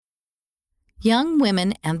Young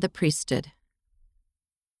Women and the Priesthood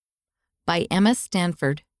by Emma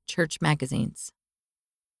Stanford, Church Magazines.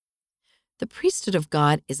 The priesthood of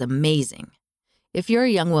God is amazing. If you're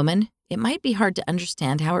a young woman, it might be hard to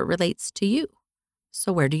understand how it relates to you.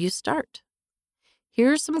 So where do you start?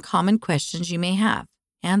 Here are some common questions you may have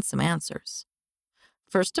and some answers.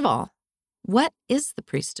 First of all, what is the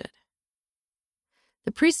priesthood?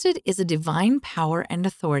 The priesthood is a divine power and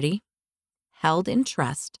authority held in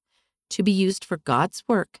trust to be used for God's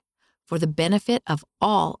work for the benefit of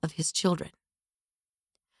all of His children.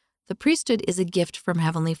 The priesthood is a gift from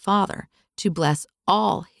Heavenly Father to bless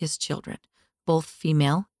all His children, both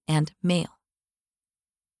female and male.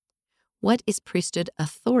 What is priesthood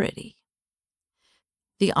authority?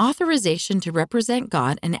 The authorization to represent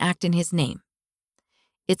God and act in His name.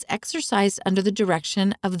 It's exercised under the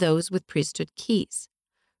direction of those with priesthood keys.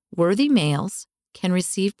 Worthy males can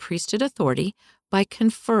receive priesthood authority by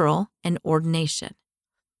conferral and ordination.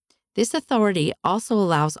 This authority also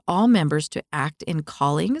allows all members to act in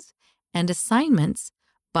callings and assignments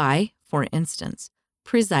by, for instance,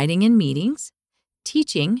 presiding in meetings,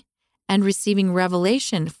 teaching, and receiving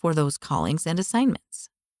revelation for those callings and assignments.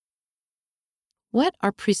 What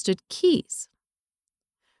are priesthood keys?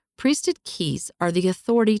 Priesthood keys are the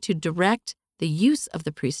authority to direct the use of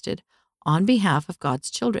the priesthood on behalf of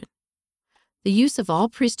God's children. The use of all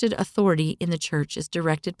priesthood authority in the church is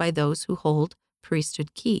directed by those who hold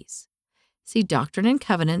priesthood keys. See Doctrine and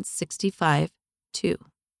Covenants 65:2.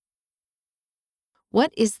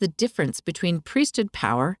 What is the difference between priesthood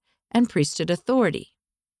power and priesthood authority?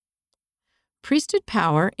 Priesthood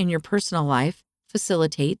power in your personal life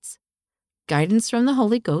facilitates guidance from the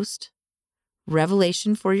Holy Ghost,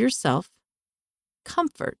 revelation for yourself,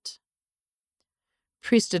 comfort.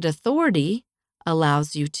 Priesthood authority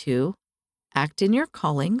allows you to act in your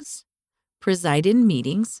callings, preside in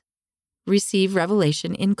meetings, receive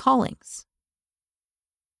revelation in callings.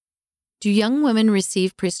 Do young women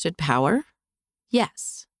receive priesthood power?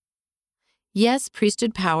 Yes. Yes,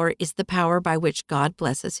 priesthood power is the power by which God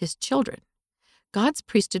blesses His children. God's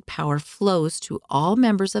priesthood power flows to all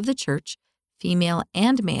members of the church, female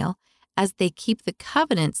and male, as they keep the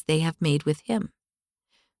covenants they have made with Him.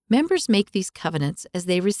 Members make these covenants as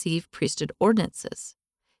they receive priesthood ordinances.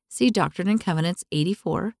 See Doctrine and Covenants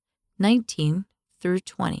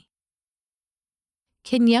 84:19-20.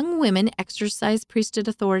 Can young women exercise priesthood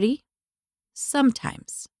authority?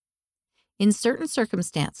 Sometimes. In certain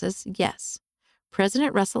circumstances, yes.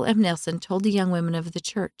 President Russell M. Nelson told the young women of the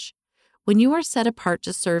church, "When you are set apart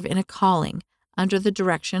to serve in a calling under the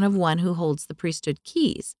direction of one who holds the priesthood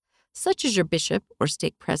keys, such as your bishop or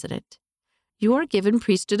stake president, you are given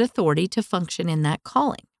priesthood authority to function in that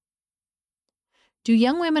calling." Do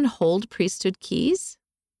young women hold priesthood keys?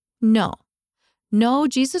 No. No,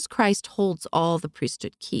 Jesus Christ holds all the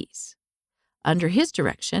priesthood keys. Under His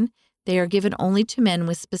direction, they are given only to men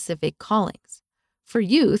with specific callings. For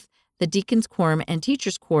youth, the deacons' quorum and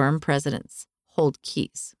teachers' quorum presidents hold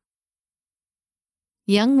keys.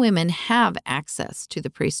 Young women have access to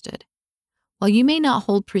the priesthood. While you may not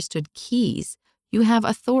hold priesthood keys, you have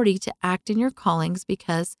authority to act in your callings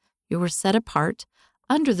because you were set apart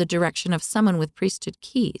under the direction of someone with priesthood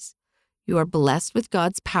keys. You are blessed with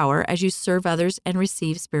God's power as you serve others and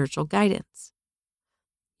receive spiritual guidance.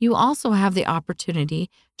 You also have the opportunity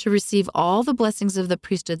to receive all the blessings of the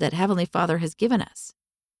priesthood that Heavenly Father has given us.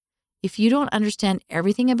 If you don't understand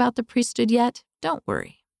everything about the priesthood yet, don't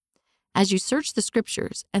worry. As you search the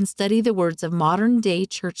scriptures and study the words of modern-day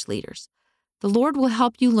church leaders, the Lord will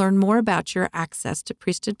help you learn more about your access to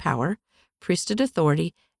priesthood power, priesthood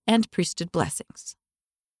authority, and priesthood blessings.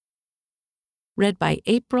 Read by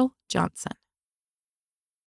April Johnson.